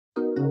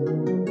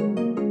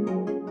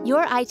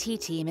Your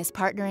IT team is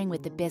partnering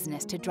with the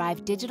business to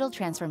drive digital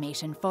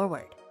transformation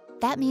forward.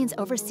 That means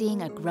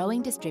overseeing a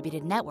growing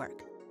distributed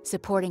network,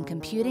 supporting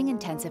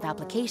computing-intensive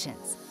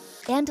applications,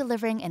 and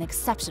delivering an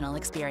exceptional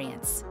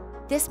experience.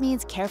 This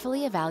means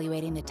carefully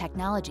evaluating the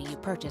technology you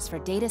purchase for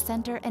data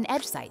center and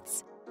edge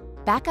sites.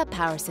 Backup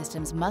power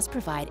systems must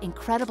provide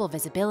incredible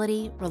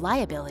visibility,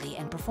 reliability,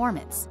 and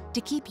performance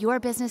to keep your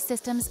business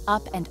systems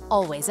up and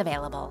always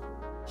available.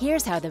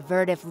 Here's how the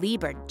Vertiv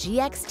Liebert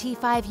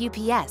GXT5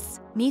 UPS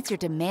meets your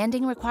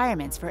demanding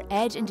requirements for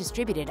edge and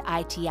distributed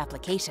IT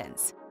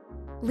applications.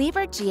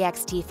 Liebert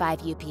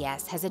GXT5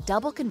 UPS has a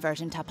double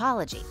conversion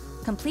topology,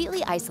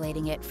 completely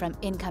isolating it from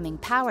incoming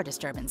power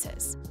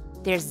disturbances.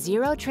 There's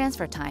zero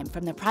transfer time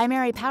from the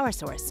primary power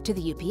source to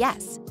the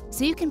UPS,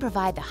 so you can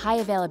provide the high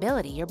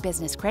availability your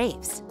business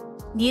craves.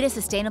 Need a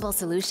sustainable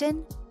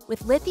solution?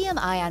 With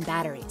lithium-ion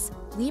batteries,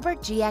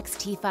 Liebert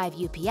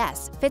GXT5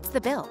 UPS fits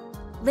the bill.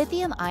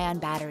 Lithium-ion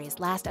batteries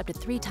last up to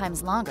 3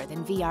 times longer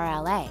than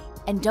VRLA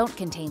and don't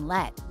contain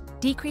lead,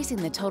 decreasing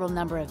the total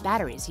number of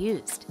batteries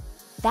used.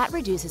 That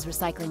reduces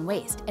recycling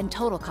waste and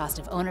total cost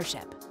of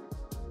ownership.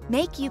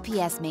 Make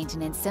UPS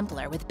maintenance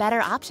simpler with better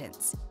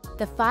options.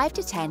 The 5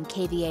 to 10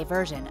 kVA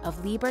version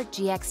of Liebert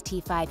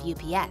GXT5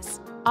 UPS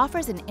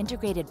offers an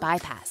integrated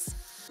bypass.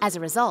 As a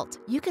result,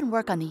 you can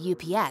work on the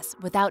UPS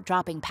without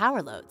dropping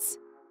power loads.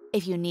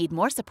 If you need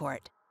more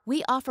support,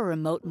 we offer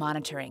remote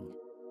monitoring,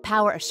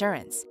 power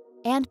assurance,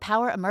 and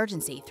power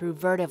emergency through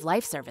Vertiv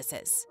Life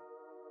Services.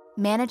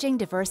 Managing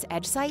diverse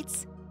edge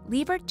sites?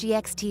 Liebert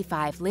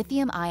GXT5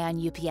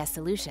 lithium-ion UPS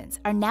solutions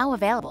are now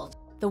available.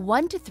 The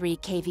 1 to 3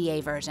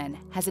 kVA version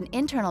has an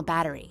internal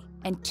battery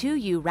and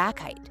 2U rack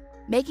height,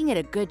 making it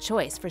a good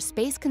choice for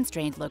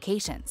space-constrained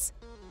locations.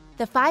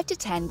 The 5 to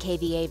 10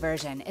 kVA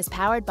version is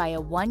powered by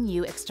a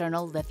 1U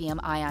external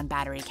lithium-ion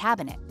battery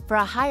cabinet for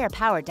a higher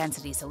power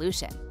density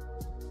solution.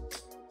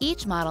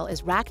 Each model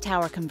is rack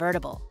tower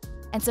convertible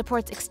and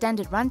supports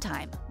extended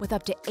runtime with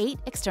up to 8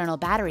 external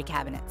battery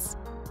cabinets,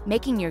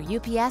 making your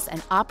UPS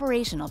an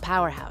operational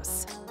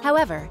powerhouse.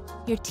 However,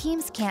 your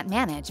teams can't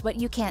manage what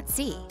you can't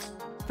see.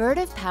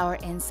 Vertiv Power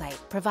Insight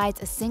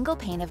provides a single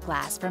pane of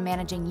glass for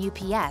managing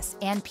UPS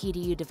and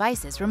PDU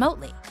devices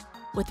remotely.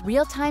 With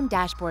real-time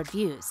dashboard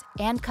views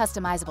and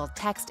customizable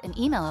text and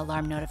email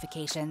alarm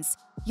notifications,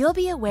 you'll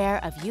be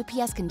aware of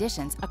UPS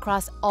conditions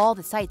across all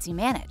the sites you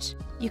manage.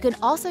 You can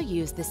also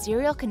use the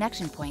serial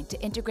connection point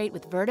to integrate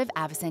with Vertiv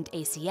Avocent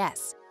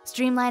ACS,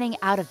 streamlining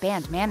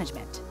out-of-band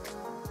management.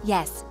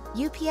 Yes,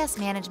 UPS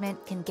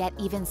management can get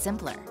even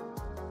simpler.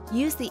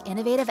 Use the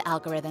innovative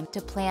algorithm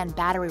to plan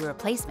battery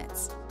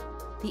replacements.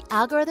 The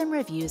algorithm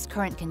reviews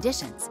current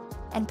conditions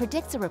and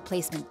predicts a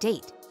replacement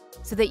date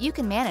so that you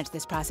can manage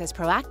this process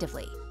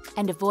proactively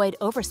and avoid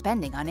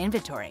overspending on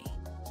inventory.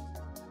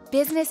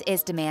 Business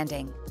is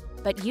demanding,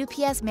 but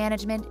UPS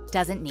management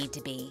doesn't need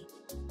to be.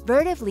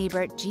 Vertiv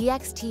Liebert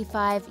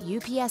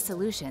GXT5 UPS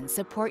solutions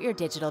support your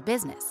digital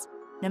business,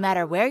 no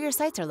matter where your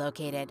sites are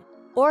located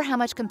or how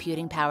much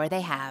computing power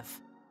they have.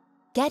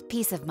 Get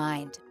peace of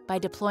mind by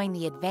deploying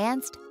the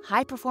advanced,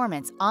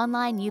 high-performance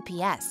online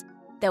UPS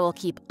that will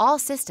keep all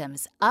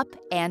systems up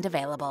and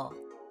available.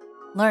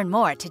 Learn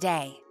more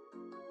today.